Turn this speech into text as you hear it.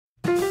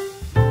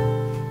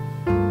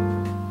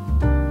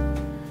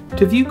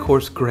To view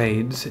course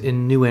grades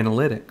in New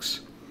Analytics,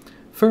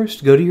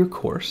 first go to your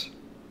course,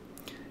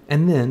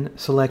 and then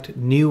select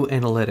New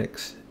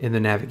Analytics in the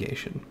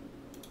navigation.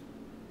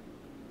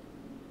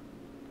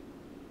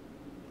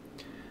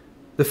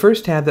 The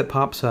first tab that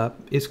pops up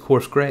is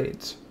Course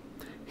Grades.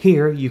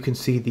 Here you can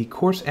see the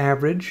course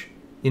average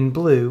in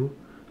blue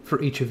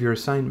for each of your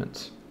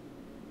assignments.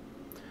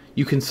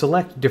 You can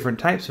select different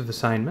types of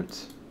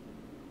assignments,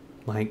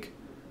 like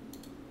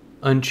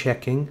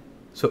unchecking,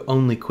 so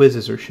only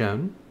quizzes are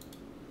shown,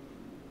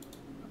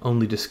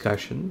 only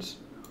discussions,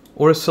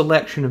 or a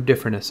selection of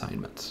different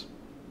assignments.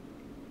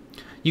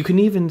 You can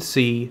even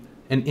see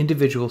an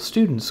individual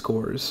student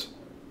scores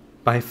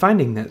by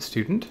finding that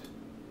student,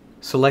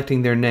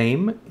 selecting their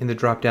name in the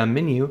drop-down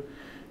menu,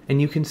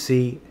 and you can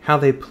see how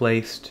they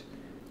placed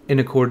in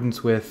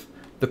accordance with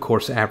the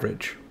course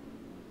average.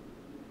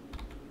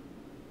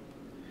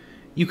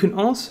 You can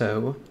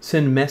also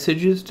send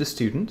messages to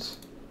students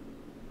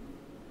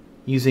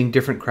using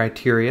different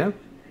criteria.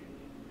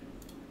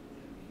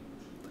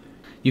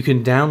 You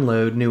can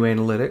download New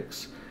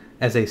Analytics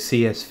as a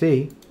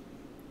CSV,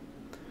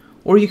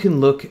 or you can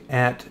look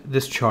at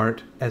this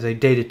chart as a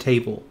data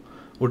table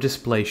or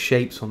display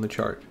shapes on the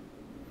chart.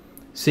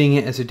 Seeing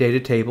it as a data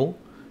table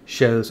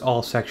shows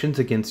all sections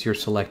against your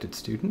selected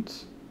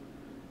students,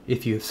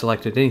 if you have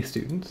selected any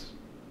students.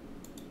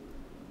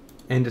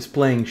 And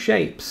displaying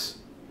shapes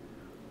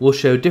will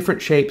show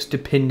different shapes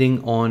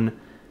depending on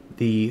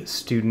the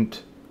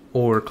student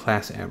or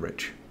class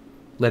average,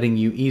 letting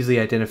you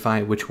easily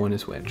identify which one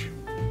is which.